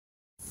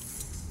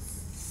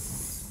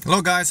Hello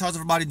guys, how's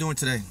everybody doing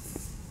today?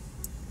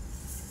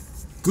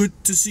 Good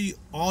to see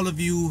all of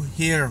you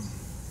here,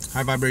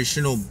 high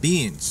vibrational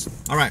beings.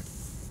 Alright,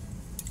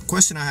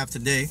 question I have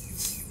today.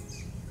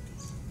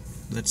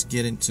 Let's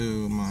get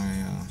into my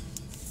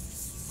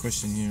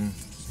question here.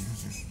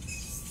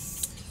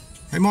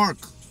 Hey Mark,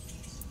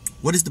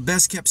 what is the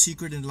best kept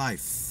secret in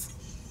life?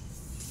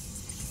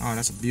 Oh,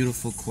 that's a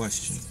beautiful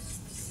question.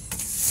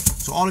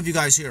 So all of you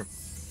guys here,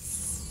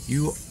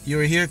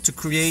 you're here to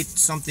create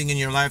something in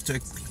your life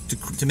to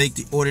make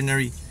the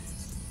ordinary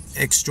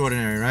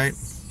extraordinary, right?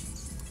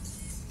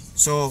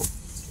 So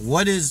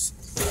what is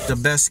the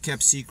best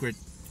kept secret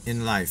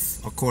in life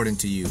according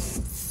to you?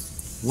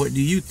 What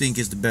do you think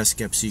is the best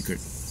kept secret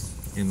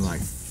in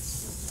life?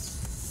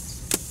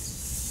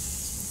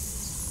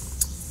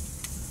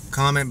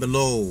 Comment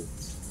below.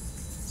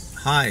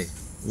 Hi,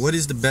 what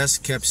is the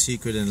best kept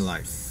secret in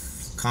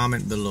life?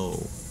 Comment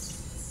below.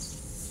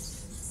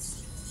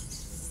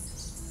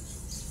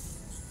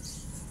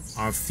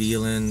 Our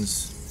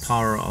feelings,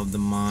 power of the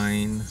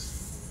mind,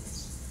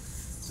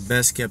 the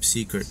best kept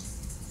secret.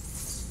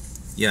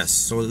 Yes,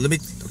 so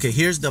okay,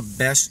 here's the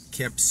best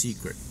kept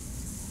secret.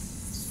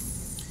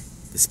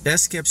 This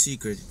best kept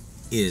secret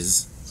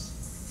is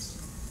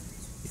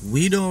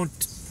we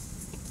don't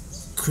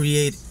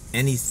create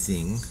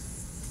anything.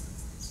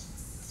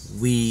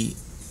 We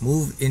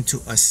move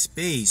into a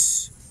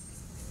space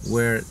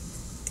where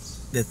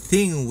the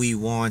thing we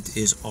want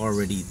is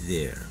already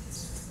there.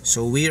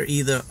 So we are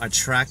either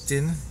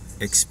attracting,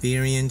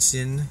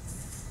 experiencing,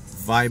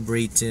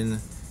 vibrating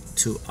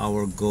to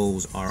our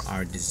goals or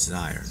our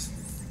desires.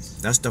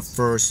 That's the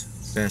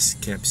first best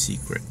kept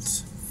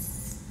secret.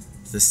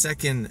 The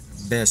second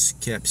best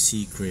kept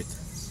secret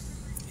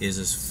is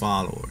as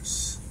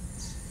follows.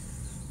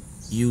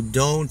 You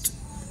don't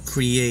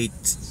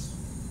create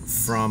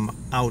from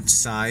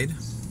outside,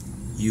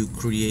 you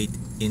create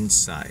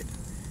inside.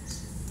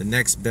 The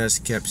next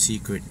best kept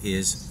secret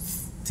is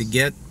to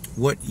get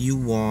what you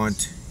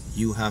want,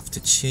 you have to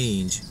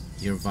change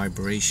your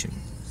vibration.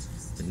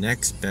 The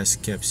next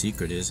best kept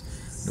secret is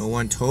no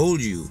one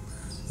told you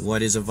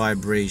what is a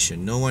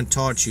vibration. No one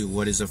taught you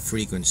what is a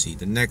frequency.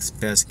 The next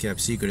best kept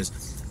secret is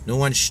no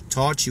one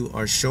taught you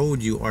or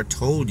showed you or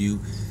told you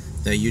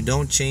that you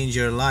don't change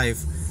your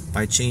life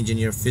by changing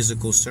your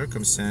physical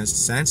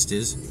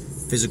circumstances.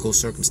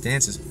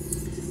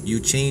 You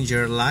change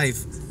your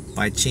life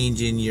by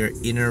changing your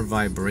inner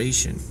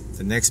vibration.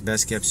 The next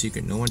best kept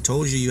secret. No one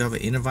told you you have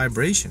an inner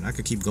vibration. I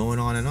could keep going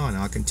on and on.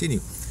 I'll continue.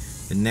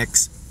 The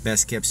next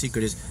best kept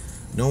secret is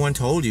no one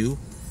told you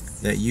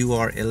that you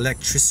are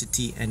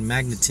electricity and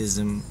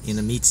magnetism in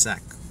a meat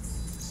sack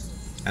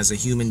as a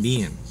human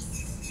being.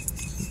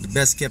 The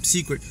best kept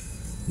secret.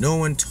 No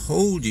one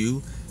told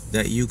you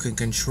that you can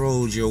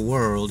control your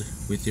world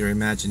with your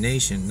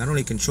imagination. Not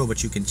only control,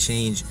 but you can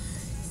change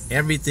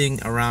everything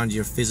around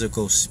your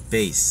physical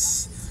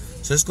space.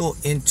 So let's go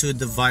into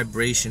the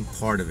vibration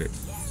part of it.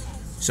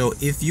 So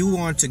if you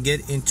want to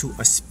get into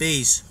a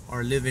space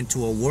or live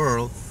into a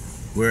world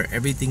where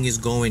everything is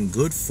going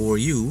good for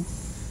you,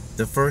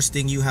 the first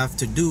thing you have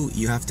to do,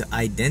 you have to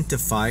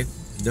identify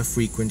the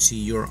frequency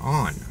you're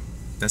on.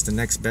 That's the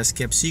next best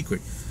kept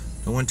secret.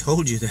 No one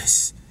told you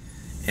this.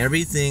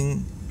 Here's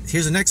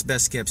the next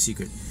best kept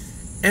secret.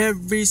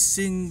 Every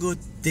single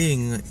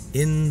thing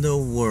in the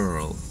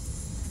world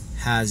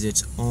has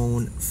its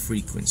own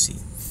frequency.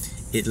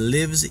 It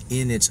lives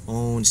in its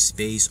own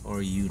space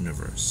or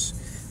universe.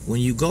 When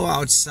you go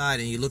outside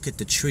and you look at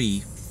the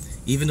tree,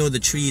 even though the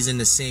tree is in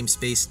the same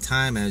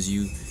space-time as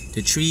you,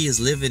 the tree is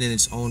living in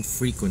its own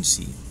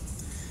frequency.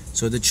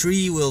 So the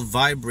tree will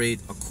vibrate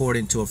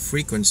according to a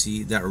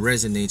frequency that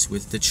resonates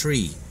with the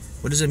tree.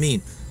 What does it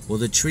mean? Well,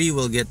 the tree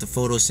will get the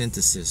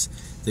photosynthesis.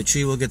 The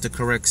tree will get the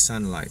correct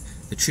sunlight.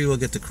 The tree will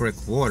get the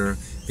correct water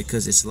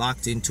because it's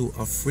locked into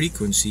a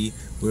frequency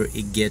where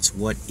it gets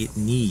what it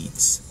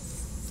needs.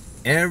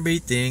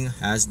 Everything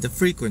has the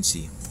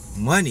frequency.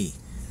 Money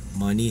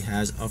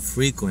has a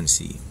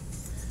frequency.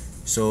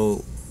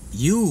 So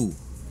you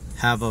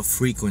have a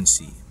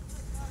frequency.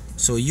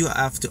 So you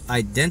have to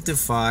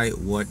identify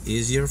what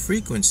is your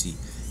frequency.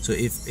 So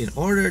if in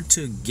order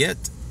to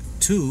get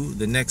to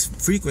the next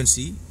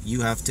frequency,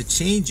 you have to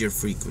change your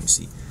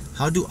frequency.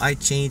 How do I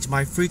change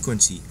my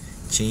frequency?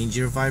 Change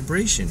your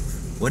vibration.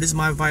 What is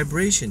my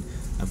vibration?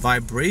 A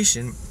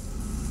vibration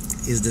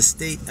is the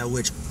state at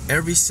which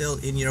every cell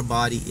in your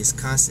body is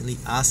constantly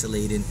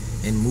oscillating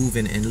and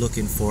moving and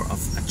looking for an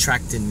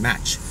attracting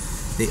match.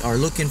 They are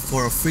looking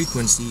for a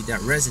frequency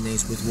that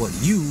resonates with what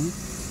you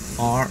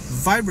are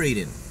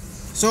vibrating.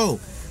 So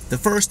the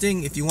first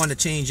thing, if you want to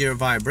change your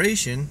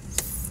vibration,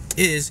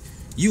 is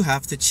you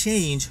have to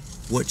change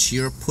what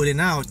you're putting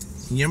out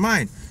in your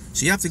mind.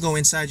 So you have to go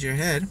inside your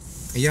head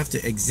and you have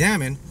to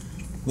examine,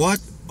 what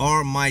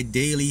are my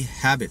daily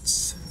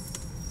habits?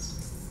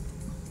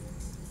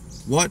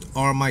 What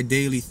are my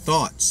daily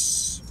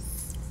thoughts?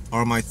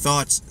 Are my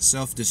thoughts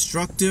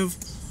self-destructive?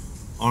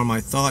 Are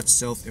my thoughts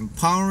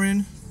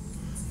self-empowering?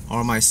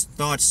 Are my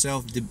thoughts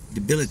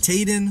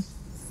self-debilitating?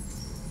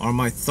 Are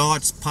my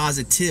thoughts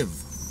positive?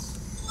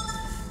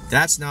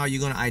 That's now you're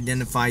going to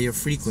identify your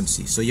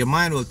frequency. So your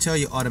mind will tell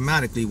you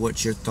automatically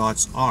what your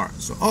thoughts are.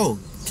 So, oh,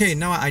 okay,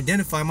 now I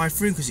identify my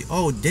frequency.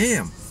 Oh,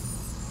 damn.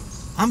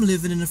 I'm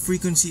living in a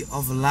frequency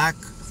of lack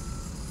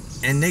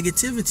and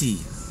negativity,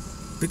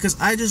 because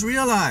I just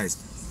realized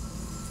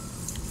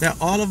that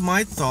all of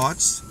my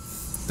thoughts,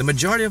 the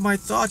majority of my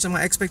thoughts and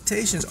my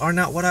expectations are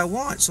not what I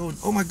want. So,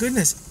 oh my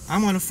goodness,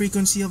 I'm on a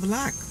frequency of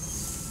lack.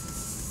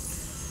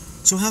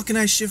 So how can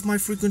I shift my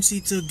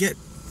frequency to get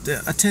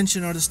the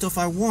attention or the stuff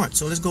I want?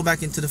 So let's go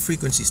back into the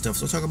frequency stuff.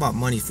 So talk about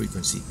money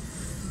frequency.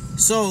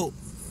 So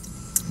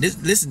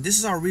listen, this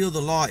is how real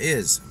the law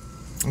is.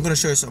 I'm going to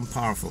show you something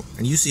powerful,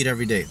 and you see it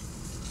every day.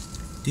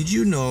 Did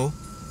you know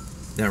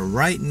that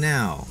right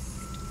now,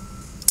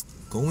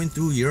 going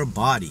through your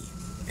body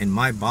and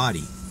my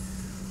body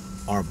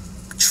are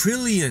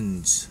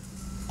trillions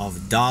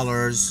of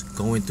dollars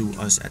going through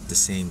us at the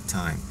same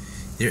time?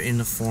 They're in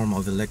the form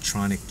of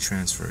electronic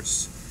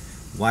transfers,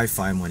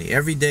 Wi-Fi money.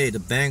 Every day the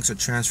banks are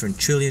transferring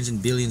trillions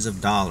and billions of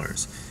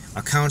dollars.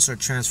 Accounts are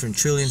transferring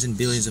trillions and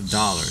billions of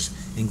dollars.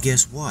 And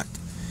guess what?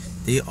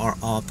 They are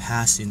all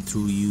passing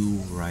through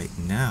you right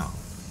now.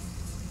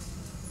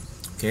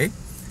 Okay?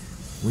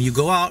 When you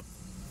go out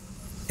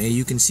and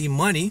you can see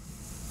money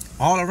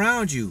all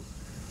around you,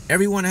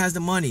 everyone has the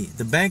money.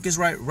 The bank is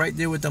right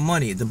there with the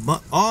money.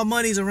 All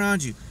money's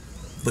around you,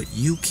 but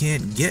you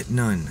can't get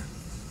none.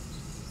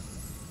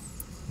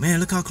 Man,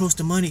 look how close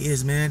the money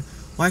is, man.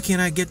 Why can't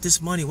I get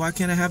this money? Why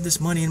can't I have this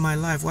money in my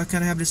life? Why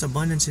can't I have this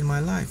abundance in my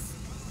life?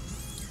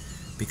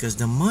 Because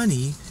the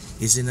money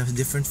is in a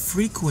different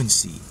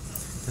frequency.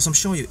 That's what I'm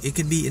showing you. It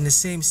can be in the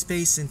same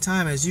space and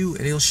time as you,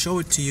 and it'll show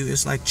it to you.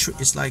 It's like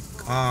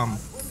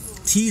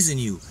teasing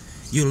you.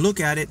 You look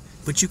at it,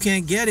 but you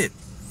can't get it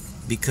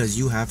because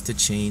you have to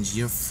change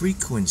your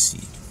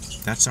frequency.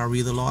 That's how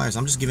real the law is.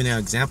 I'm just giving you an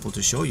example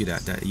to show you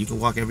that you can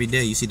walk every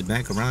day. You see the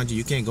bank around you.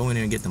 You can't go in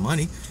there and get the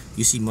money.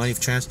 You see money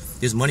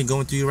there's money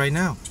going through you right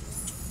now.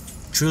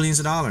 Trillions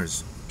of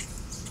dollars.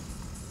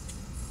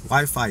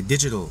 Wi-Fi,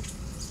 digital,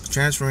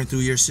 transferring through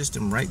your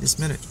system right this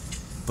minute.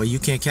 But you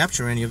can't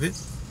capture any of it.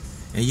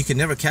 And you can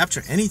never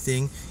capture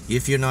anything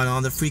if you're not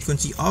on the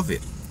frequency of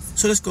it.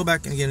 So let's go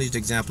back and again use the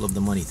example of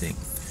the money thing.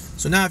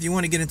 So now if you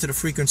want to get into the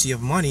frequency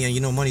of money, and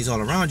you know money's all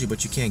around you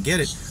but you can't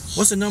get it,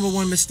 what's the number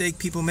one mistake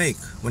people make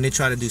when they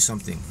try to do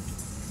something?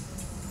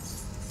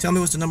 Tell me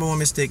what's the number one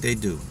mistake they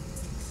do.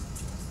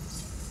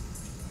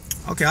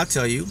 Okay, I'll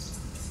tell you.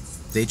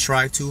 They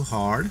try too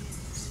hard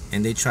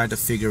and they try to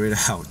figure it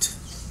out.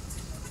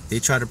 They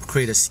try to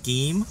create a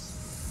scheme.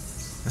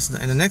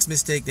 And the next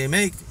mistake they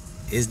make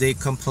is they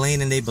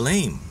complain and they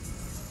blame.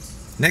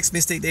 Next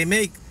mistake they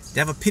make, they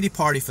have a pity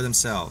party for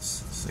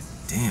themselves. It's like,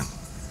 damn,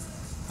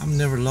 I'm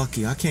never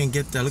lucky. I can't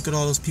get that. Look at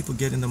all those people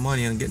getting the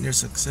money and getting their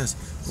success.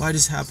 Why is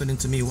this happening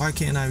to me? Why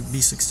can't I be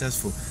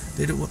successful?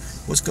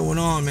 What's going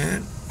on,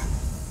 man?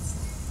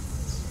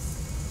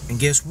 And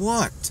guess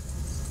what?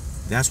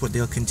 That's what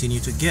they'll continue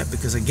to get,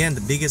 because again,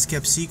 the best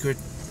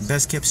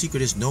kept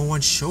secret is no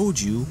one showed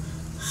you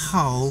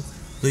how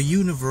the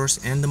universe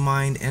and the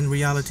mind and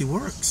reality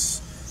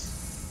works.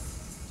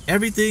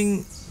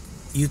 Everything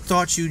you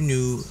thought you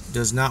knew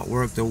does not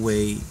work the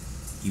way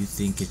you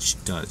think it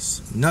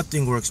does.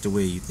 Nothing works the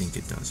way you think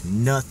it does.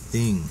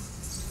 Nothing.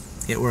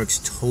 It works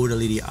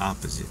totally the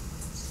opposite.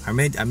 I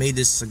made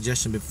this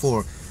suggestion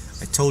before.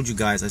 I told you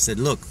guys, I said,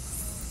 look,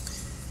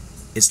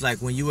 it's like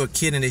when you were a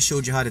kid and they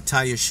showed you how to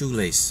tie your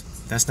shoelace.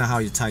 That's not how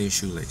you tie your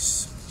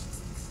shoelace.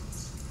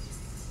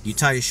 You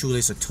tie your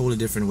shoelace a totally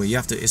different way.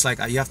 It's like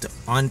you have to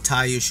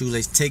untie your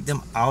shoelace, take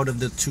them out of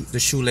the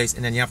shoelace,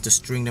 and then you have to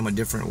string them a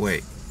different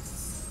way.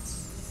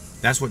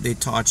 That's what they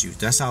taught you.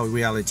 That's how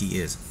reality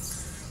is.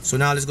 So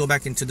now let's go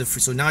back into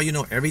so now you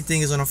know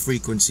everything is on a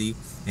frequency,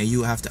 and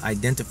you have to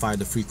identify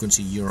the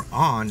frequency you're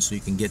on so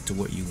you can get to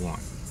what you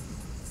want.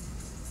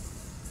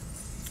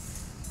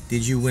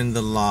 Did you win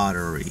the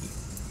lottery?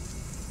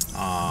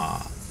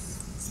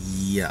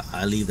 Yeah,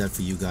 I leave that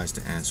for you guys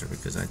to answer,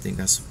 because I think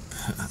that's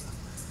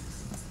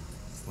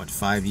what,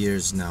 5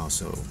 years now.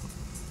 So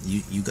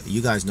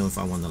you guys know if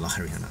I won the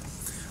lottery or not.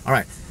 All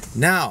right,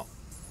 now,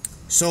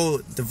 so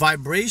the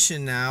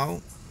vibration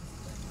now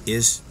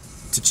is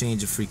to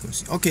change the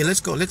frequency. Okay, let's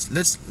go.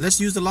 Let's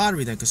use the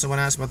lottery then, because someone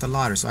asked about the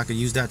lottery, so I could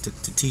use that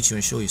to teach you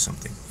and show you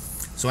something.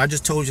 So I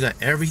just told you that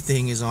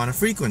everything is on a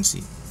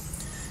frequency,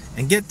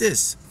 and get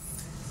this: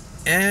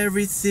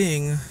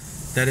 everything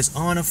that is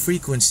on a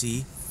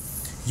frequency,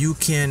 you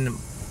can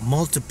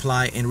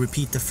multiply and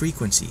repeat the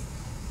frequency,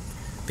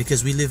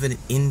 because we live in an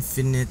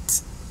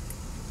infinite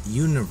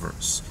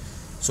universe.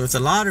 So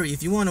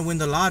if you want to win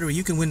the lottery,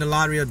 you can win the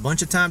lottery a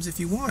bunch of times if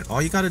you want.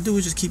 All you got to do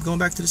is just keep going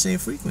back to the same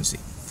frequency.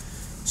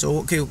 So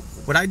okay,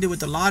 what I did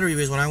with the lottery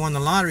is, when I won the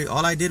lottery,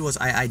 all I did was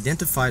I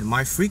identified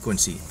my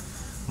frequency.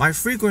 My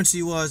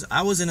frequency was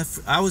I was in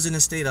a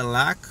state of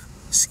lack,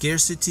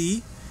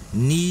 scarcity,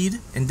 need,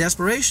 and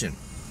desperation.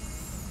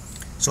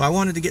 So I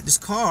wanted to get this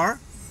car,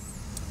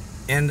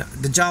 and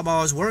the job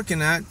I was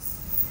working at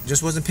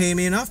just wasn't paying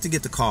me enough to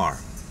get the car.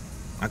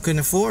 I couldn't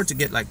afford to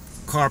get like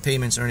car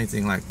payments or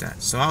anything like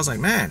that. So I was like,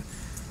 man,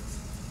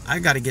 I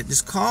got to get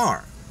this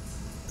car.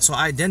 So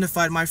I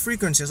identified my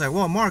frequency. I was like,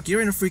 well, Mark,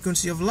 you're in a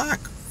frequency of lack.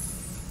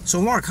 So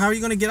Mark, how are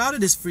you going to get out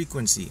of this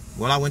frequency?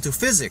 Well, I went to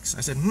physics.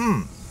 I said,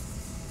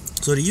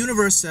 So the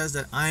universe says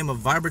that I am a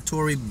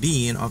vibratory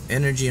being of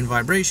energy and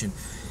vibration.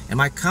 And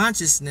my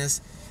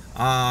consciousness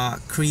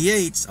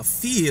creates a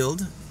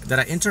field that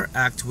I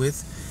interact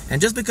with.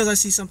 And just because I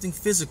see something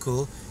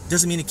physical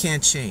doesn't mean it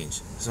can't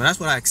change. So that's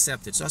what I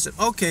accepted. So I said,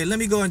 okay, let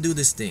me go and do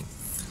this thing.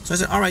 So I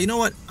said, all right, you know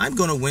what? I'm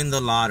going to win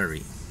the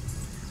lottery.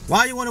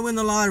 Why you want to win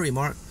the lottery,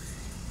 Mark?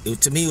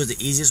 To me, it was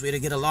the easiest way to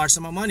get a large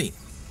sum of money.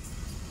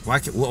 Why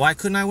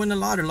couldn't I win the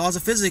lottery? Laws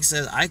of physics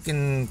says I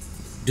can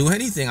do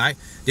anything.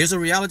 There's a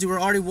reality where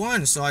I already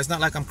won, so it's not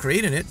like I'm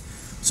creating it.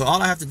 So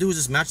all I have to do is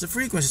just match the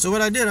frequency. So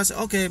what I did, I said,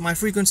 okay, my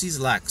frequency is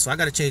lack, so I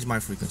got to change my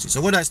frequency. So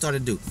what did I start to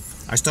do?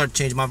 I started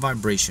changing my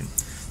vibration.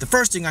 The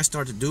first thing I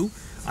started to do,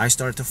 I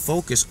started to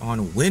focus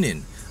on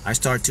winning. I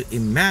started to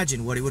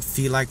imagine what it would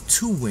feel like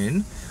to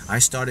win. I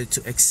started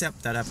to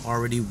accept that I've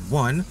already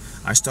won.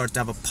 I started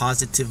to have a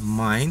positive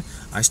mind.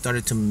 I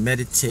started to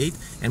meditate.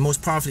 And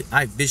most powerfully,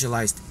 I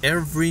visualized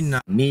every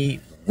night me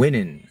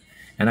winning.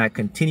 And I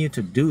continue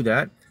to do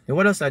that. And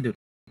what else did I do?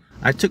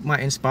 I took my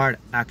inspired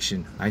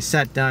action. I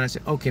sat down and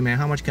said, okay, man,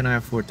 how much can I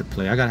afford to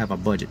play? I got to have a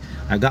budget.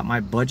 I got my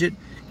budget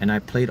and I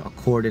played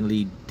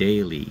accordingly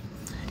daily.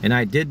 And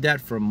I did that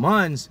for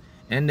months.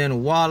 And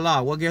then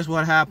voila, well, guess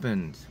what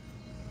happened?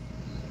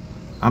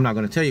 I'm not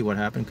going to tell you what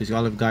happened because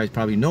all of you guys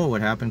probably know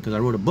what happened because I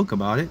wrote a book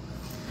about it.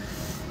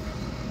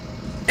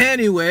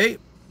 Anyway,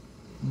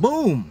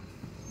 boom.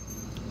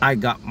 I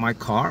got my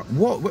car.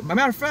 Whoa,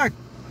 matter of fact,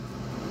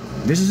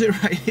 this is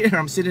it right here.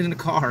 I'm sitting in the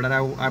car that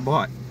I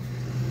bought.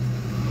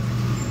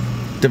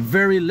 The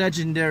very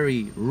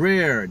legendary,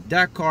 rare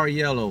Dakar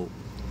Yellow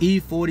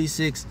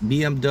E46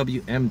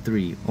 BMW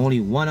M3.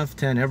 Only 1 of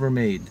 10 ever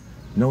made.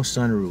 No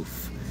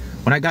sunroof.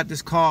 When I got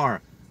this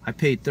car, I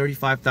paid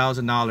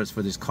 $35,000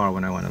 for this car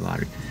when I won the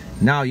lottery.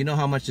 Now, you know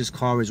how much this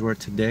car is worth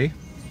today?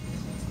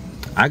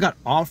 I got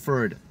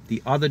offered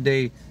the other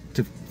day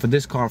for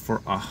this car for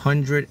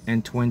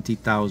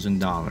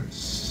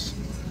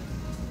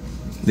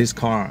 $120,000. This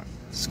car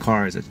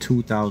is a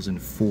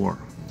 2004.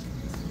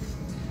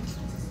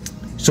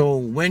 So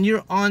when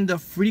you're on the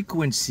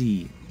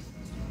frequency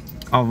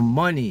of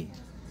money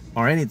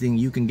or anything,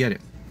 you can get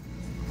it.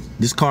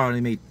 This car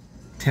only made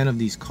 10 of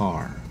these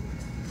cars.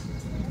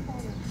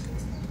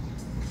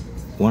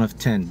 1 of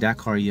 10,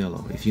 Dakar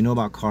Yellow. If you know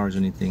about cars or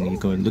anything, you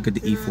go and look at the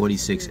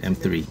E46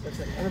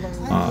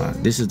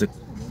 M3. This is the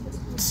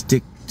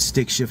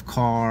stick shift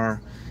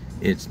car.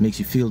 It makes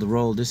you feel the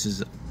roll. This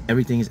is,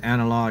 everything is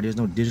analog. There's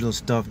no digital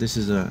stuff. This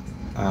is a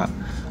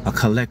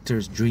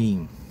collector's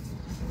dream.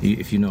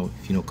 If you know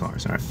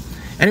cars. All right.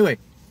 Anyway,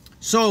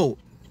 so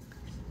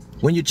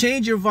when you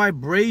change your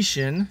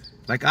vibration,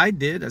 like I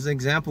did as an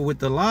example with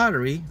the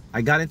lottery,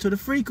 I got into the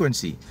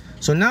frequency.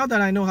 So now that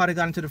I know how to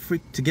get into the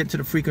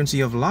frequency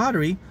of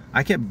lottery,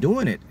 I kept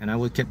doing it and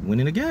I kept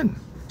winning again.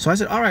 So I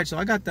said, all right, so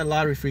I got that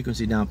lottery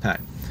frequency down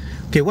pat.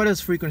 Okay, what else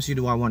frequency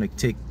do I want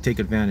to take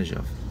advantage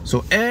of?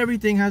 So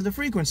everything has the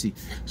frequency.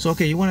 So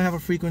okay, you want to have a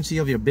frequency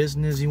of your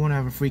business, you want to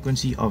have a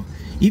frequency of,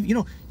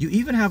 you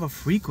even have a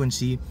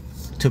frequency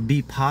to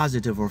be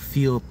positive or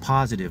feel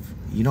positive.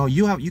 You know,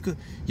 you have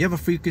a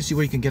frequency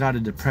where you can get out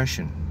of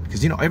depression.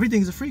 Because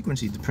everything is a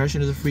frequency.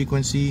 Depression is a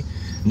frequency,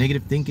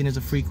 negative thinking is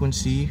a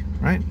frequency,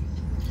 right?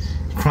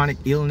 Chronic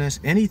illness,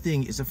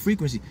 anything is a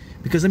frequency.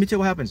 Because let me tell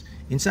you what happens.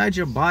 Inside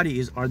your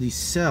body are these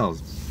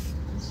cells.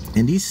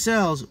 And these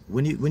cells,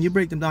 when you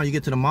break them down, you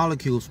get to the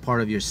molecules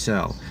part of your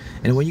cell.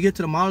 And when you get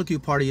to the molecule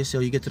part of your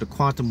cell, you get to the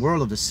quantum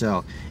world of the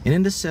cell. And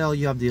in the cell,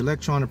 you have the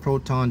electron, the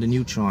proton, the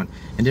neutron,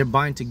 and they're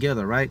bind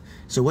together, right?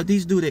 So what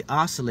these do, they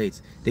oscillate.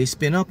 They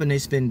spin up and they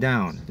spin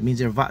down. It means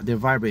they're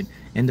vibrating.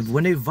 And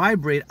when they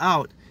vibrate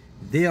out,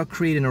 they are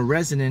creating a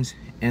resonance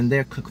and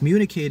they're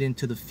communicating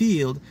to the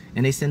field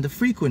and they send a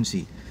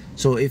frequency.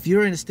 So if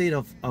you're in a state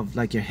of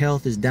like your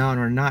health is down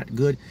or not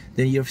good,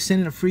 then you're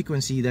sending a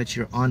frequency that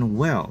you're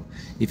unwell.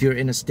 If you're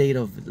in a state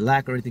of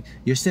lack or anything,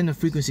 you're sending a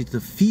frequency to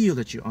the field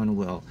that you're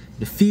unwell,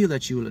 the field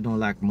that you don't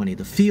lack money,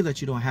 the field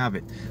that you don't have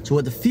it. So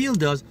what the field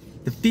does,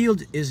 the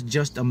field is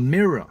just a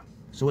mirror.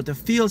 So what the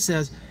field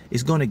says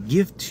is going to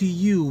give to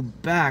you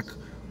back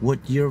what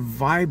you're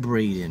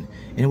vibrating,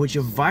 and what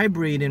you're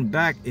vibrating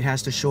back, it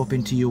has to show up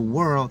into your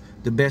world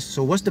the best.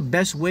 So what's the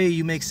best way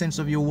you make sense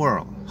of your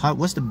world?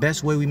 What's the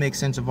best way we make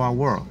sense of our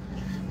world?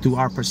 Through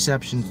our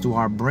perceptions, through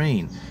our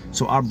brain.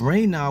 So our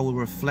brain now will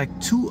reflect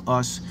to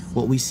us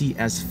what we see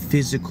as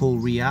physical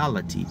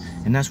reality,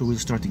 and that's where we'll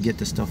start to get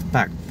the stuff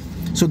back.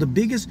 So the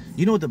biggest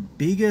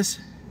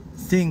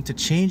thing to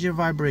change your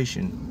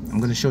vibration, I'm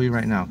going to show you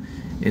right now,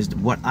 is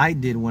what I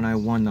did when I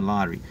won the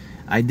lottery.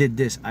 I did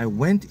this. I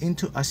went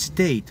into a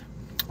state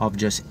of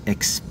just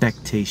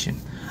expectation.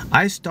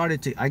 I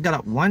got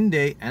up one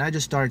day and I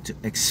just started to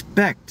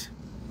expect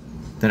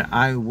that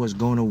I was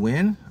going to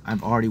win.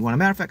 I've already won. As a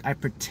matter of fact, I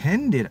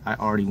pretended I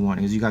already won.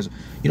 Because you guys,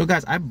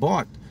 guys, I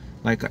bought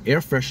like an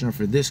air freshener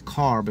for this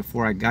car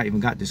before I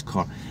even got this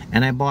car.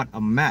 And I bought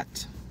a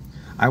mat.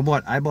 I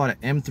bought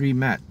an M3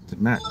 mat,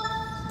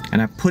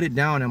 and I put it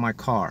down in my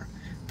car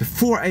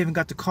before I even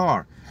got the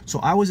car. So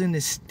I was in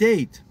this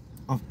state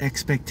of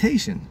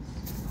expectation.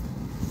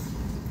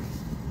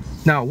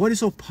 Now, what is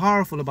so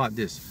powerful about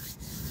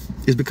this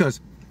is because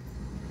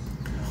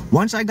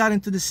once I got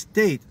into the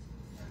state,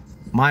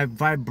 my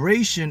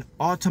vibration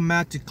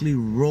automatically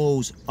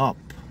rose up.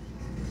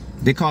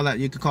 They call that,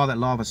 you could call that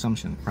law of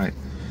assumption, right?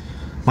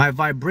 My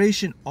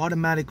vibration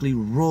automatically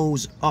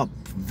rose up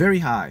very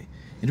high.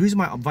 And the reason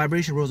my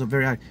vibration rose up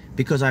very high,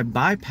 because I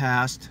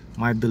bypassed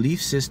my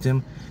belief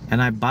system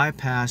and I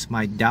bypassed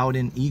my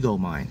doubting ego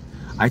mind.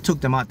 I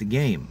took them out the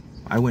game.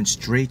 I went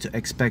straight to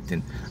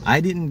expecting.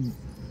 I didn't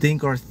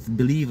think or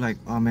believe like,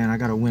 oh man, I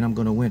gotta win, I'm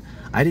gonna win.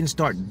 I didn't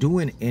start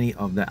doing any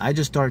of that. I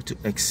just started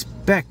to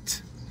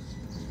expect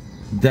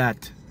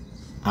that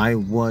I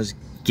was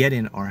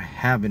getting or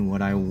having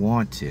what I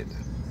wanted.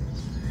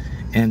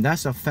 And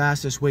that's the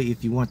fastest way,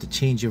 if you want to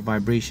change your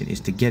vibration, is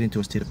to get into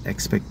a state of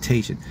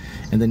expectation.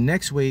 And the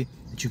next way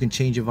that you can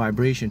change your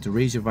vibration, to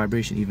raise your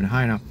vibration even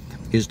higher now,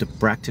 is the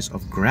practice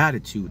of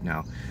gratitude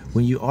now.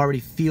 When you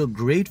already feel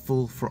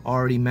grateful for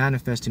already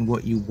manifesting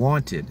what you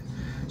wanted.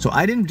 So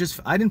I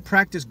didn't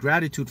practice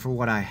gratitude for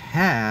what I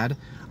had.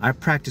 I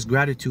practiced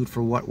gratitude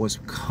for what was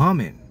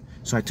coming.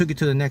 So I took it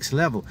to the next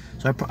level.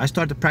 So I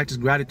started to practice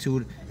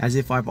gratitude as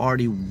if I've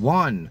already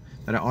won,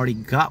 that I already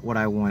got what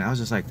I wanted. I was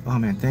just like, oh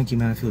man, thank you,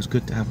 man. It feels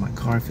good to have my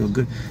car. I feel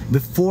good.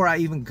 Before I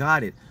even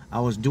got it, I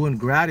was doing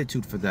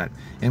gratitude for that.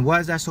 And why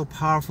is that so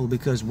powerful?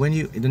 Because when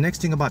you, the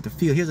next thing about the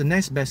feel, here's the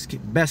next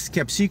best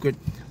kept secret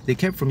they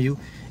kept from you,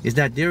 is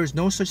that there is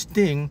no such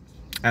thing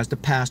as the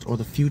past or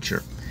the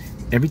future.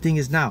 Everything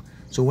is now.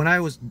 So when I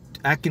was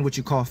acting what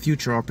you call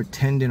future, or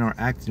pretending or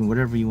acting,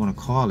 whatever you want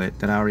to call it,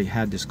 that I already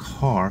had this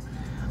car,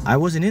 I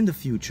wasn't in the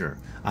future.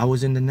 I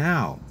was in the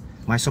now.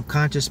 My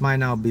subconscious mind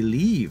now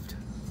believed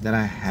that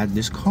I had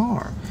this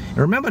car. And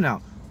remember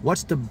now,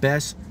 what's the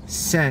best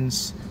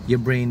sense your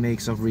brain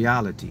makes of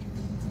reality?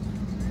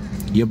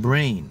 Your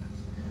brain.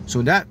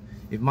 So that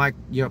if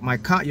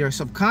your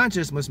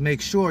subconscious must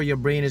make sure your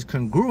brain is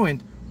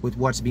congruent with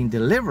what's being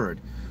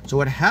delivered. So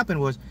what happened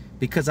was,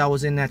 because I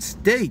was in that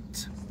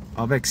state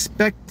of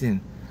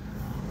expecting,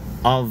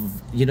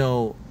 of, you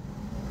know,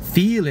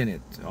 feeling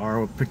it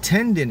or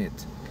pretending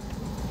it,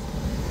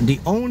 the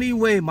only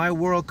way my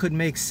world could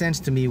make sense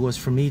to me was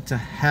for me to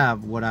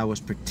have what I was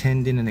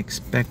pretending and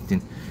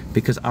expecting,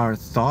 because our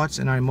thoughts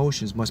and our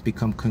emotions must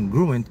become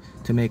congruent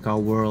to make our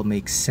world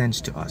make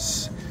sense to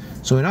us.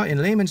 So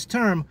in layman's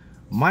term,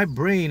 my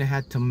brain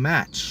had to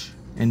match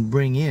and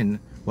bring in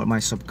what my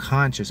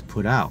subconscious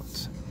put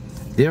out.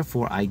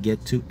 Therefore, I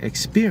get to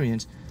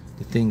experience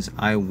the things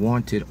I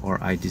wanted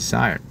or I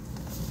desired.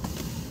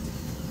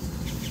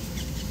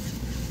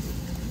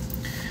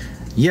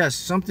 Yes,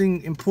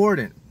 something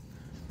important.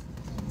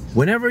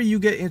 Whenever you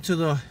get into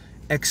the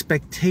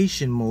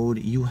expectation mode,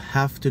 you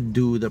have to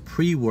do the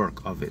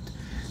pre-work of it.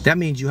 That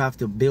means you have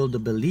to build the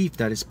belief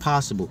that it's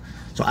possible.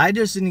 So I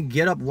just didn't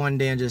get up one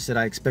day and just said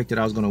I expected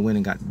I was going to win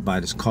and buy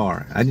this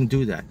car. I didn't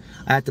do that.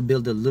 I had to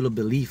build a little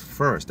belief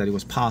first that it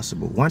was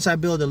possible. Once I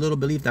built a little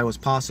belief that it was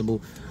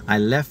possible, I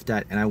left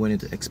that and I went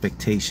into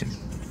expectation.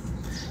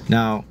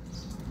 Now,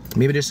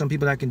 maybe there's some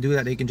people that can do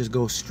that. They can just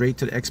go straight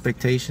to the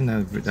expectation.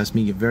 That's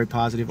mean you're very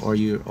positive, or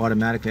you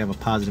automatically have a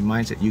positive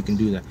mindset. You can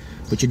do that.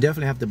 But you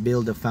definitely have to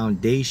build a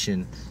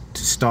foundation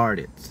to start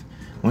it.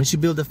 Once you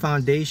build a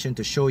foundation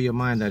to show your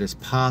mind that it's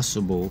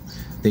possible,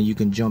 then you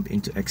can jump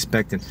into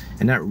expecting.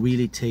 And that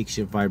really takes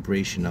your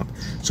vibration up.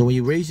 So when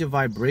you raise your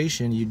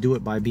vibration, you do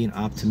it by being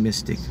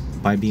optimistic,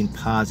 by being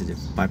positive,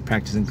 by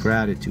practicing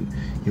gratitude.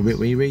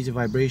 When you raise your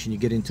vibration, you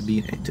get into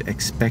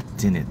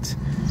expecting it.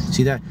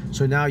 See that?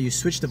 So now you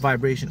switch the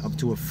vibration up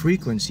to a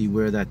frequency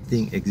where that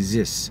thing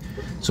exists.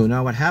 So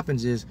now what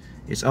happens is,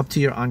 it's up to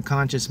your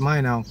unconscious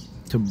mind now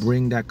to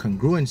bring that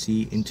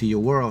congruency into your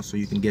world, so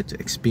you can get to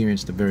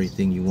experience the very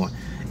thing you want.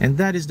 And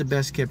that is the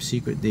best kept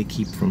secret they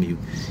keep from you,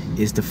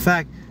 is the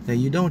fact that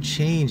you don't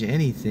change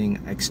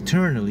anything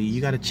externally, you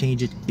got to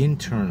change it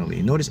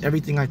internally. Notice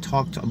everything I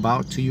talked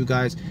about to you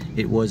guys,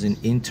 it was an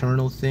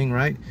internal thing,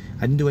 right?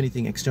 I didn't do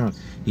anything external.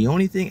 The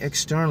only thing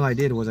external I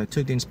did was I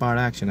took the inspired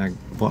action, I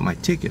bought my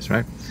tickets,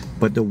 right?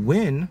 But the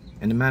win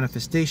and the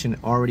manifestation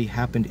already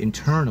happened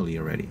internally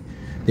already.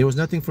 There was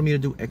nothing for me to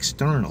do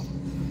external.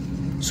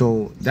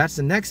 So that's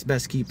the next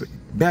best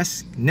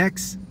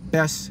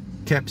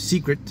kept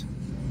secret.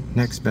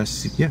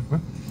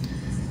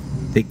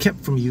 They kept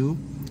from you,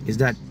 is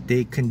that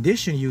they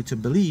condition you to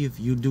believe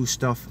you do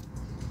stuff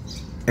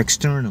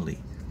externally.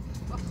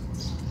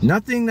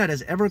 Nothing that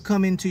has ever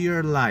come into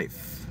your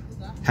life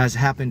has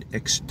happened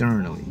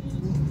externally.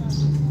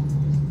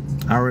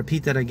 I'll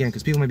repeat that again,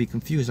 because people may be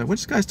confused. Like, what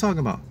this guy's talking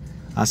about?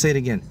 I'll say it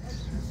again.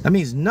 That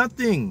means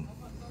nothing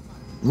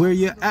where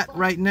you're at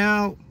right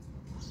now,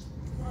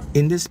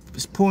 in this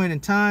point in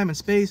time and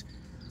space,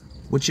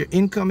 what your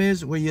income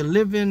is, where you're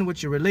living,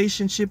 what your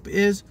relationship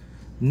is,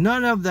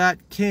 none of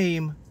that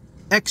came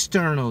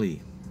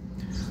externally.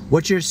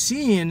 What you're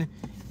seeing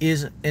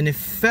is an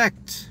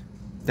effect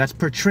that's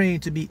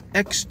portrayed to be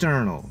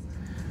external.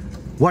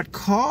 What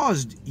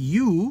caused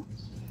you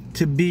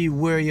to be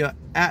where you're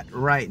at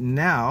right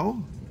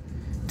now,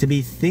 to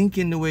be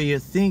thinking the way you're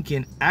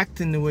thinking,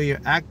 acting the way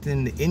you're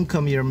acting, the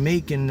income you're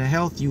making, the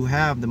health you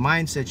have, the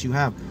mindset you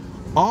have,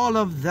 all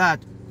of that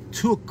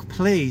took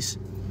place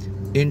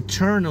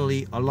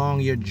internally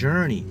along your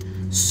journey.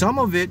 Some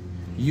of it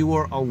you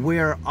were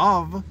aware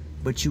of,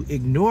 but you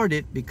ignored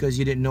it because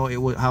you didn't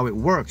know how it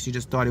works. You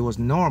just thought it was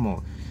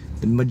normal.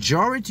 The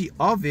majority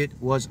of it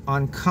was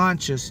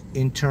unconscious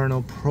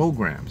internal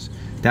programs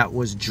that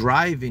was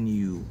driving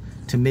you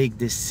to make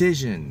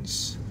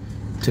decisions,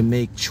 to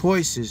make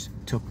choices,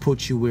 to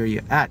put you where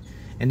you're at.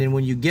 And then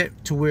when you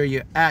get to where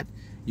you're at,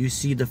 you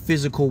see the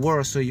physical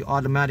world, so you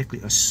automatically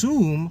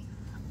assume,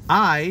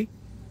 I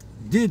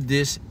did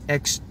this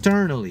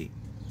externally.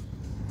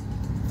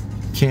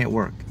 Can't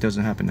work. It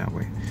doesn't happen that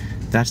way.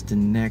 That's the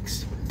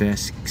next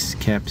best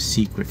kept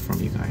secret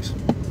from you guys.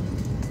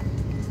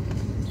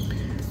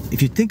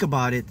 If you think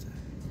about it,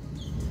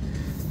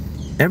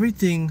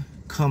 everything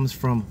comes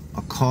from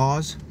a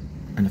cause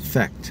and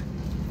effect.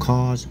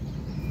 Cause,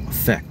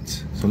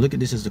 effect. So look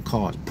at this as the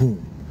cause.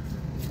 Boom.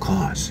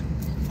 Cause,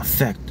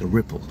 effect, the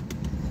ripple.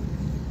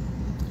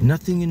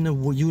 Nothing in the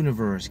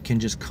universe can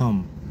just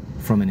come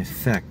from an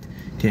effect.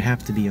 There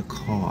have to be a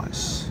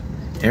cause.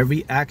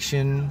 Every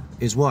action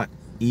is what?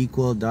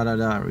 Equal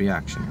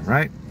reaction,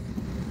 right?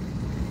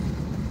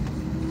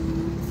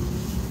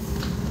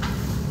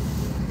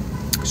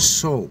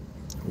 So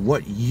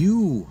what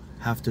you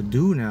have to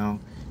do now,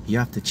 you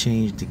have to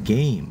change the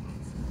game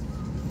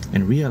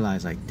and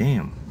realize, like,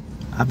 damn,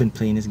 I've been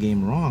playing this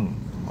game wrong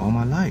all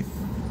my life.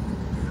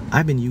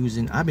 I've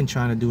been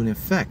trying to do an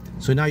effect.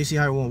 So now you see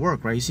how it won't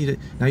work, right? You see that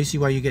now, you see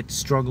why you get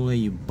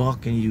struggling, you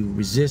buck and you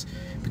resist,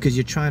 because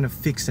you're trying to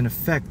fix an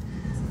effect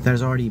that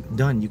is already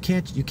done. You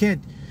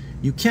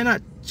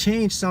cannot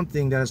change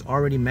something that is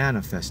already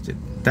manifested.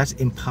 That's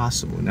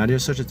impossible. Now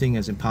there's such a thing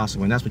as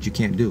impossible, and that's what you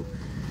can't do.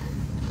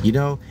 You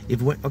know,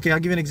 okay, I'll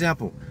give you an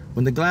example.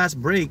 When the glass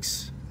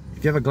breaks,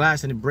 if you have a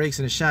glass and it breaks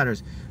and it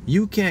shatters,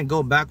 you can't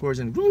go backwards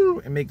and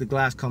make the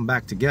glass come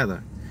back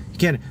together. You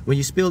can't. When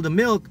you spill the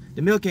milk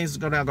ain't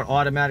going to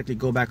automatically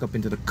go back up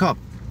into the cup.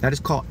 That is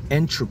called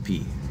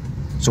entropy.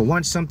 So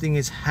once something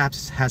has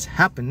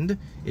happened,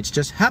 it's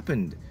just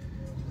happened.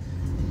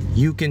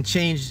 You can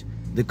change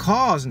the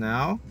cause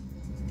now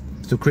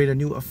to create a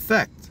new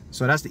effect.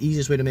 So that's the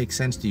easiest way to make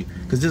sense to you,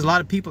 because there's a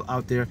lot of people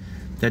out there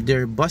that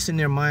they're busting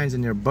their minds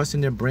and they're busting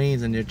their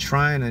brains and they're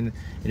trying and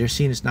they're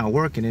seeing it's not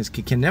working. It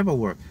can never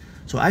work.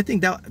 So I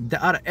think that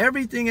out of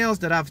everything else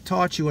that I've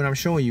taught you and I'm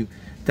showing you,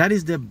 that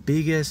is the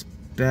biggest,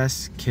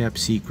 best kept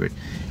secret,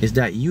 is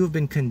that you have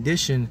been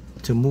conditioned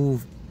to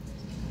move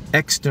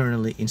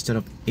externally instead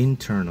of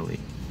internally.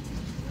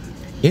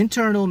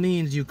 Internal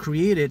means you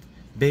create it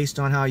based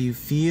on how you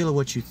feel or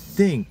what you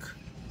think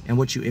and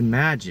what you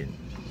imagine.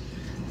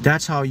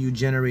 That's how you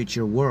generate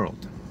your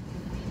world.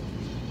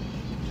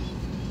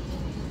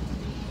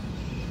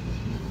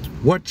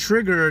 What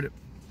triggered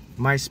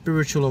my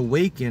spiritual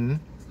awakening,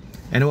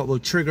 and what will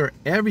trigger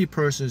every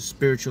person's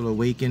spiritual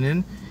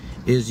awakening,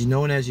 is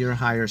known as your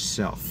higher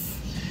self.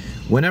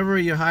 Whenever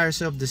your higher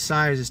self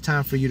decides it's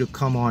time for you to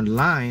come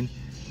online,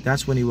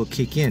 that's when it will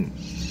kick in.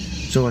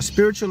 So a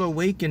spiritual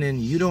awakening,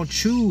 you don't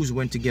choose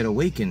when to get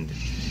awakened.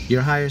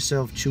 Your higher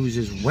self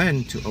chooses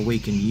when to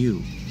awaken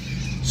you.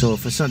 So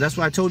for some, that's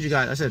why I told you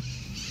guys, I said,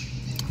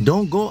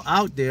 don't go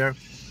out there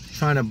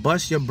trying to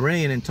bust your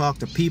brain and talk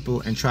to people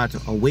and try to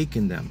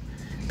awaken them,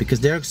 because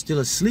they're still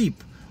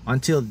asleep.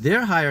 Until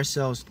their higher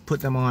selves put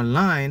them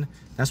online,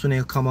 that's when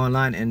they'll come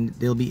online and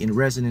they'll be in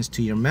resonance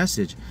to your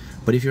message.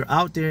 But if you're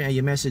out there and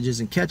your message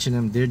isn't catching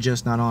them, they're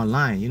just not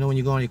online. You know, when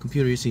you go on your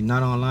computer, you see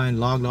not online,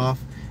 logged off,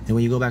 and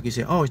when you go back, you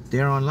say, oh,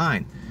 they're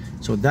online.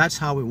 So that's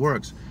how it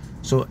works.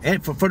 So,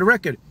 and for the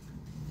record,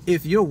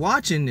 if you're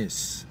watching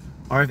this,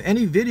 or if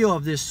any video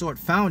of this sort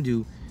found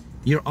you,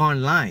 you're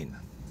online.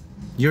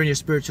 You're in your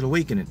spiritual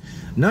awakening.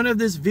 None of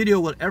this video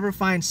will ever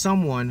find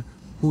someone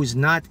who's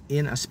not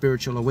in a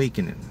spiritual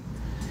awakening.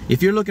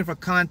 If you're looking for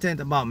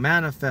content about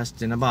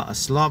manifesting, about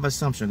a law of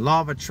assumption,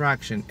 law of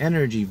attraction,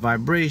 energy,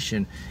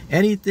 vibration,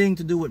 anything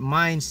to do with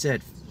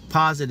mindset,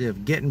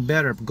 positive, getting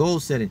better, goal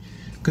setting,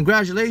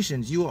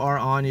 congratulations, you are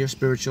on your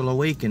spiritual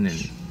awakening.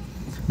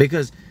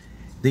 Because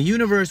the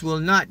universe will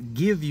not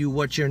give you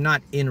what you're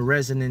not in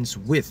resonance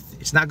with.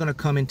 It's not going to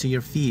come into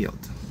your field.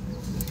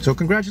 So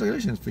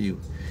congratulations for you.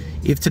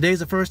 If today's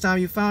the first time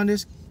you found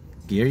this,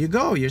 here you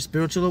go. Your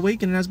spiritual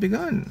awakening has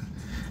begun.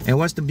 And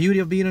what's the beauty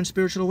of being in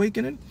spiritual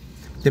awakening?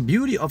 The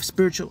beauty of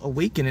spiritual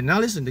awakening. Now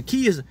listen, the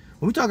key is,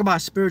 when we talk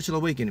about spiritual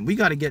awakening, we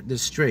got to get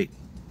this straight.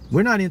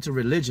 We're not into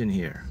religion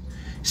here.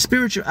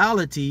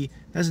 Spirituality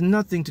has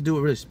nothing to do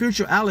with religion.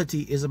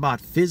 Spirituality is about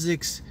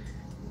physics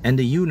and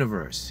the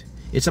universe.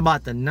 It's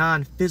about the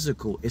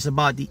non-physical. It's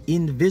about the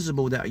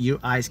invisible that your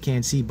eyes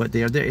can't see, but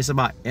they are there. It's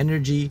about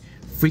energy,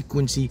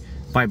 frequency,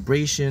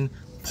 vibration,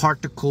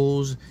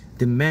 particles,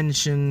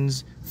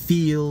 dimensions,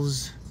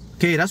 fields.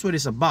 Okay, that's what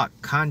it's about.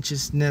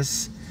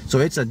 Consciousness. So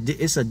it's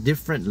a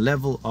different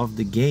level of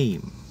the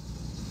game.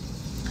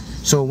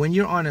 So when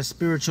you're on a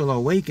spiritual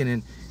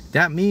awakening,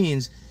 that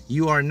means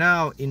you are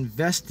now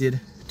invested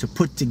to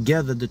put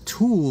together the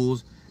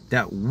tools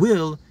that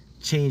will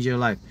change your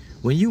life.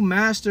 When you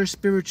master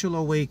spiritual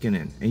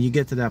awakening and you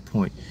get to that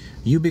point,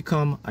 you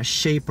become a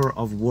shaper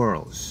of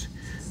worlds.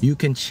 You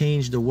can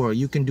change the world.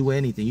 You can do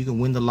anything. You can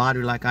win the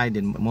lottery like I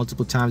did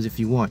multiple times if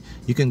you want.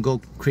 You can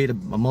go create a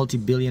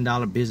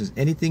multi-billion-dollar business.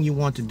 Anything you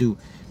want to do,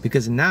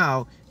 because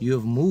now you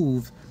have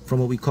moved from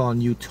what we call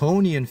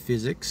Newtonian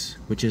physics,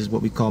 which is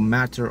what we call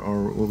matter,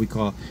 or what we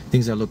call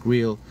things that look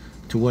real,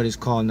 to what is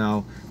called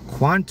now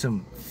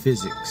quantum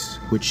physics,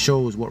 which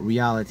shows what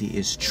reality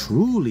is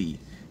truly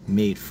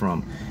made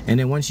from. And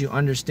then once you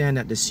understand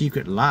that the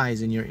secret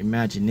lies in your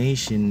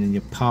imagination and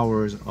your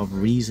powers of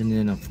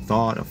reasoning, of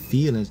thought, of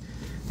feelings,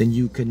 then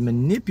you can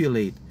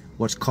manipulate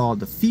what's called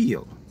the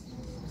field.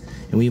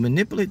 And when you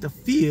manipulate the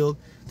field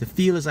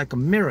is like a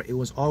mirror. It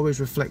will always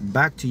reflect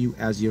back to you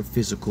as your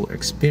physical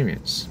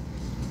experience.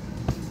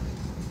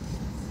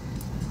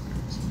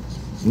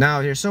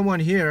 Now there's someone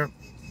here,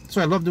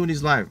 so I love doing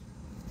these live,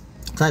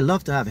 because I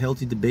love to have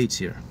healthy debates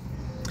here.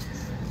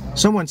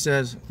 Someone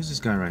says, who's this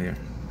guy right here?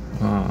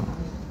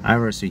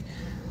 Iverson.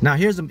 Now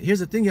here's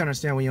the thing you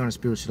understand when you're on a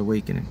spiritual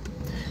awakening.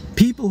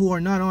 People who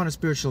are not on a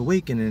spiritual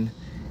awakening,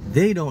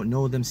 they don't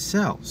know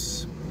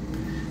themselves.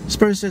 This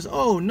person says,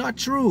 oh, not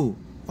true.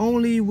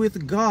 Only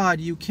with God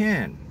you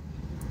can.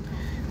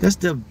 That's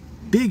the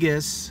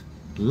biggest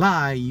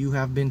lie you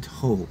have been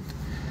told.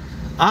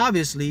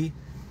 Obviously,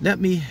 let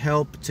me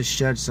help to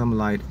shed some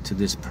light to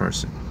this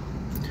person.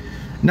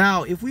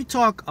 Now, if we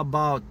talk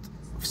about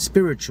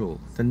spiritual,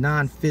 the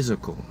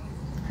non-physical,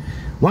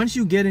 once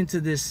you get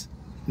into this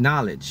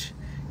knowledge,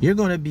 you're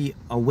going to be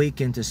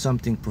awakened to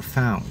something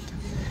profound.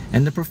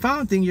 And the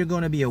profound thing you're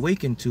going to be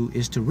awakened to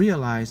is to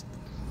realize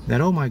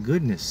that, oh my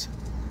goodness,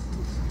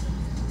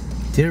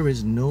 there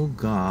is no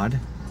God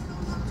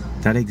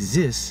that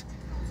exists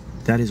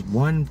that is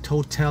one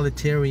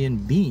totalitarian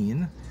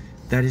being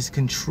that is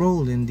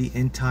controlling the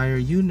entire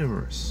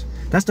universe.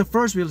 That's the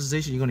first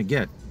realization you're going to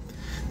get.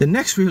 The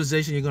next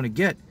realization you're going to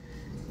get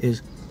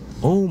is,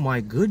 oh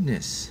my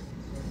goodness,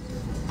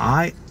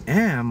 I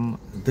am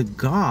the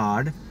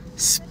God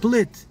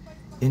split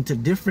into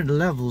different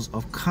levels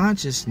of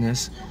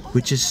consciousness,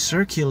 which is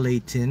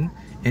circulating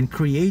and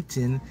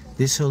creating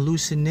this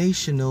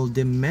hallucinational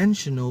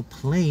dimensional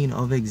plane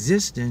of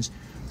existence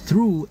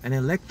through an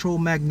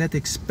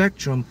electromagnetic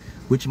spectrum,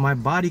 which my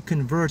body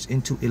converts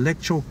into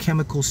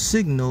electrochemical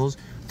signals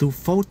through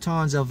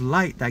photons of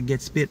light that get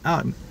spit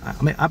out.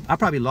 I mean, I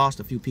probably lost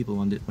a few people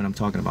on when I'm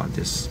talking about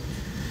this.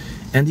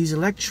 And these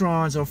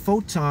electrons or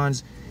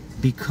photons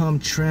become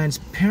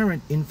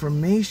transparent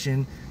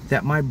information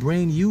that my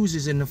brain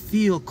uses in the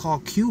field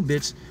called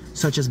qubits,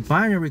 such as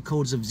binary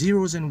codes of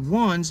zeros and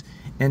ones,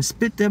 and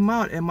spit them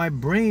out, and my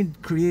brain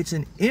creates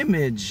an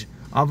image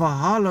of a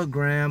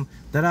hologram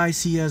that I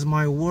see as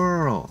my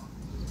world.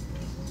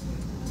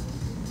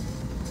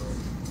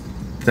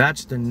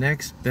 That's the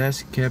next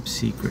best kept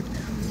secret.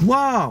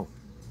 Wow,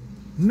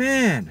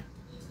 man.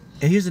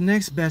 And here's the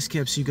next best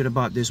kept secret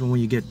about this one.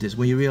 When you get this,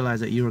 when you realize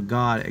that you're a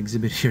God,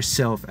 exhibit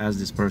yourself as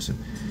this person.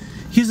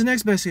 Here's the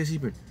next best kept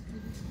secret.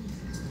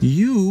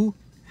 You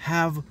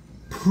have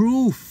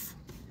proof.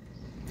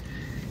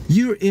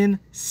 You're in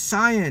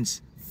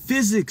science.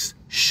 Physics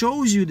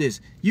shows you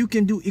this. You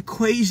can do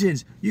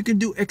equations. You can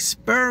do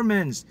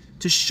experiments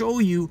to show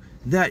you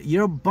that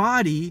your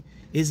body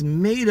is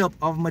made up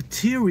of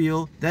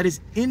material that is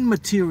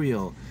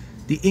immaterial.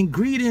 The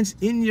ingredients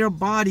in your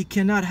body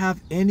cannot have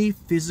any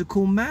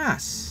physical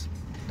mass.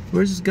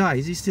 Where's this guy?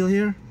 Is he still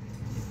here?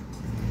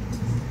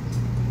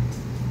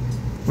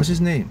 What's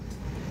his name?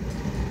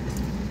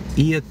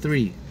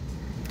 Ia3.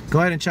 Go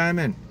ahead and chime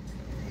in.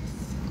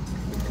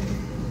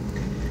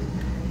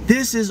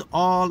 This is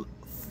all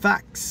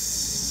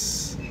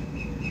facts.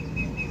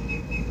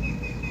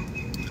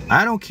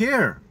 I don't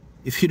care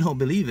if you don't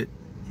believe it.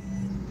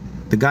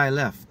 The guy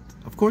left.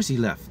 Of course he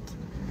left.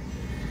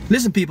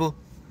 Listen, people,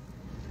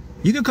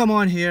 you can come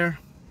on here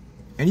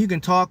and you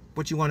can talk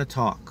what you want to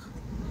talk.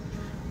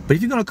 But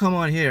if you're going to come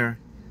on here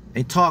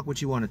and talk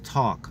what you want to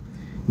talk,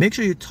 make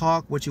sure you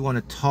talk what you want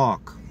to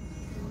talk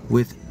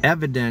with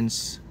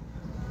evidence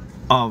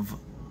of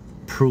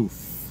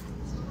proof.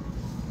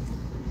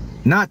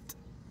 Not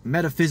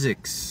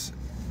metaphysics,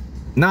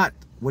 not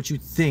what you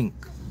think,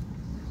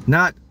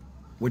 not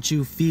what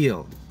you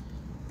feel.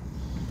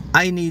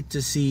 I need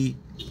to see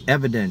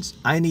evidence.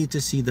 I need to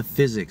see the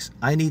physics.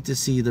 I need to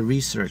see the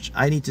research.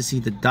 I need to see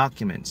the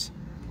documents.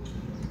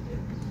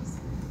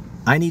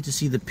 I need to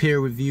see the peer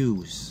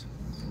reviews.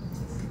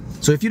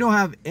 So if you don't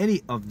have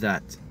any of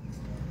that,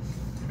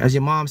 as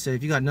your mom said,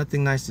 if you got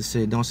nothing nice to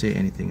say, don't say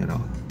anything at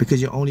all,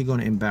 because you're only going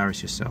to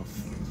embarrass yourself.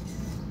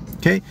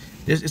 Okay?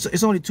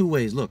 It's only two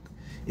ways. Look,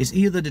 it's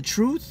either the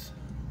truth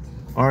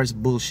or it's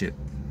bullshit.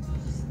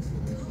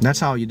 That's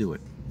how you do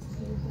it.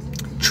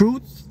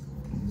 Truth,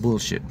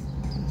 bullshit.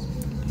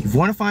 If you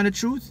want to find the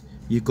truth,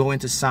 you go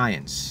into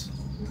science.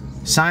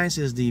 Science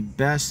is the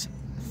best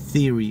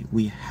theory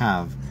we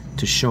have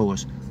to show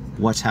us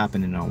what's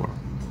happening in our world.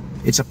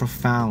 It's a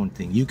profound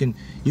thing. You can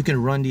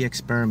run the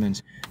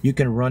experiments. You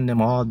can run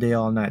them all day,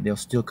 all night. They'll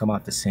still come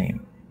out the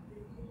same.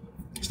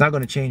 It's not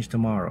going to change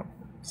tomorrow.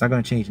 It's not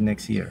going to change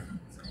next year.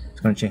 It's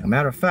going to change. As a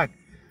matter of fact,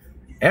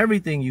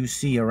 everything you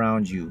see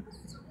around you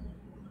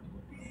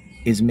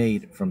is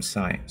made from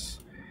science.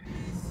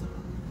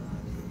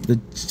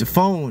 The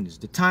phones,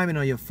 the timing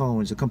of your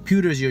phones, the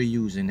computers you're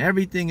using,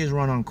 everything is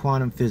run on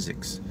quantum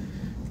physics.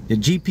 The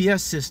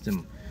GPS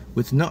system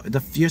with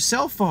your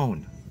cell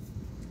phone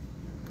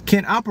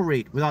can't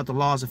operate without the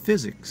laws of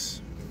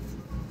physics.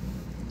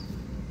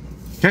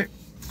 Okay.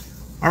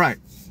 All right.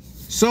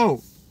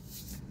 So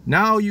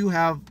now you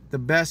have the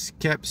best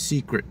kept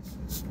secret.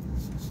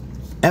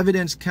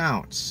 Evidence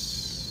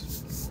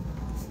counts.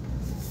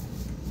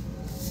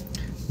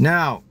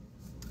 Now,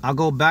 I'll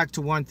go back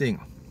to one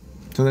thing.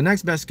 So the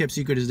next best kept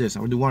secret is this.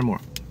 I'll do one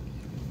more.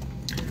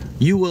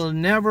 You will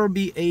never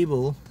be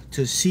able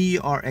to see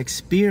or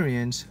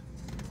experience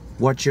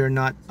what you're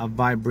not a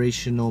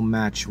vibrational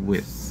match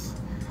with.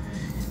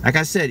 Like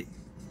I said,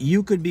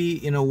 you could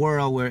be in a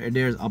world where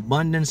there's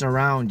abundance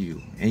around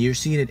you and you're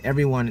seeing it,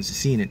 everyone is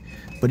seeing it.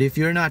 But if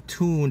you're not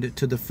tuned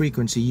to the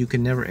frequency, you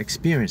can never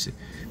experience it,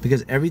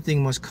 because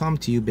everything must come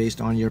to you based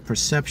on your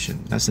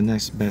perception. That's the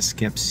next best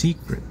kept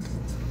secret.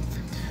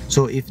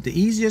 So if the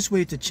easiest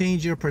way to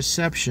change your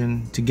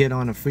perception to get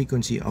on a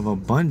frequency of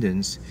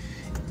abundance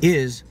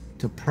is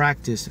to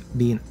practice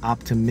being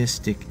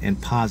optimistic and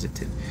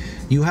positive.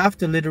 You have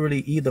to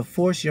literally either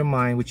force your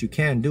mind, which you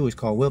can do, it's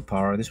called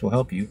willpower, this will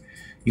help you.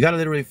 You got to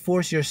literally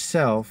force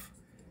yourself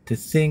to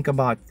think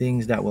about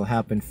things that will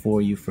happen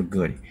for you for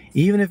good.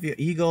 Even if your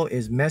ego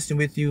is messing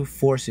with you,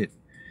 force it.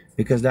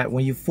 Because that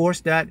when you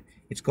force that,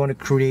 it's going to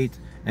create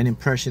an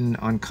impression in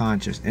the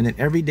unconscious. And then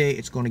every day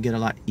it's going to get a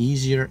lot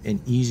easier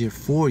and easier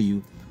for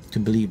you to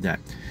believe that.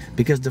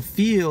 Because the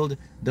field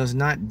does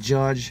not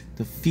judge.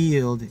 The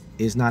field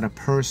is not a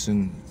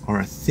person or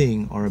a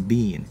thing or a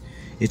being.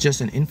 It's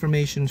just an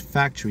information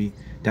factory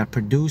that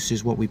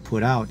produces what we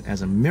put out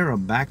as a mirror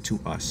back to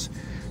us.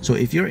 So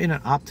if you're in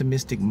an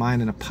optimistic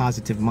mind and a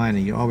positive mind,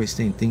 and you're always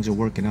saying things are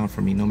working out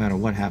for me, no matter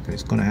what happens,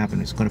 it's going to happen,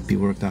 it's going to be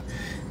worked out,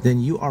 then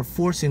you are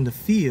forcing the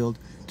field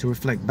to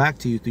reflect back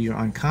to you through your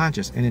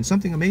unconscious. And then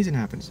something amazing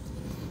happens.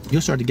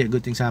 You'll start to get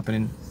good things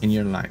happening in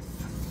your life.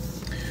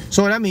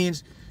 So that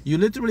means you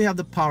literally have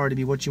the power to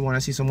be what you want. I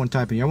see someone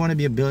typing, I want to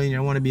be a billionaire,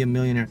 I want to be a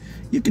millionaire.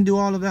 You can do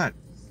all of that.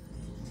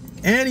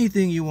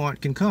 Anything you want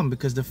can come,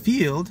 because the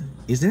field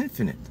is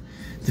infinite.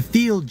 The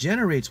field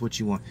generates what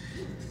you want.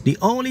 The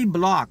only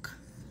block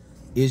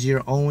is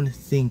your own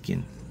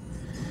thinking.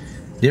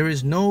 There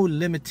is no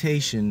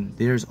limitation,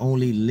 there's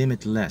only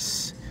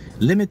limitless.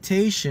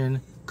 Limitation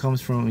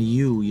comes from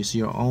you. It's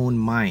your own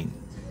mind,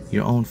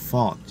 your own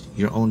fault,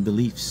 your own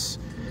beliefs.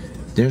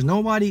 There's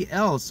nobody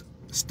else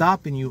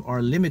stopping you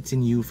or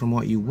limiting you from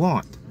what you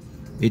want.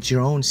 It's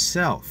your own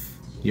self,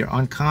 your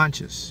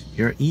unconscious,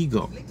 your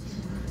ego.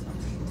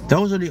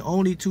 Those are the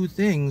only two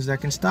things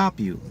that can stop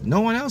you. No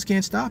one else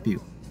can stop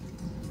you.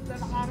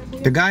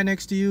 The guy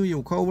next to you,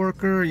 your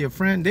coworker, your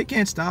friend, they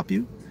can't stop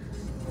you.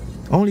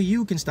 Only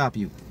you can stop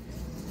you.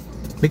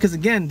 Because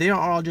again, they are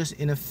all just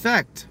in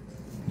effect.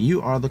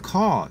 You are the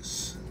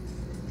cause.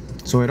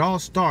 So it all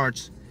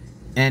starts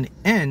and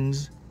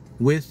ends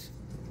with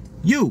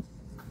you.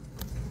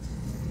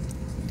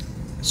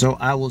 So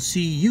I will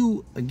see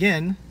you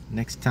again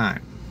next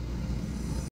time.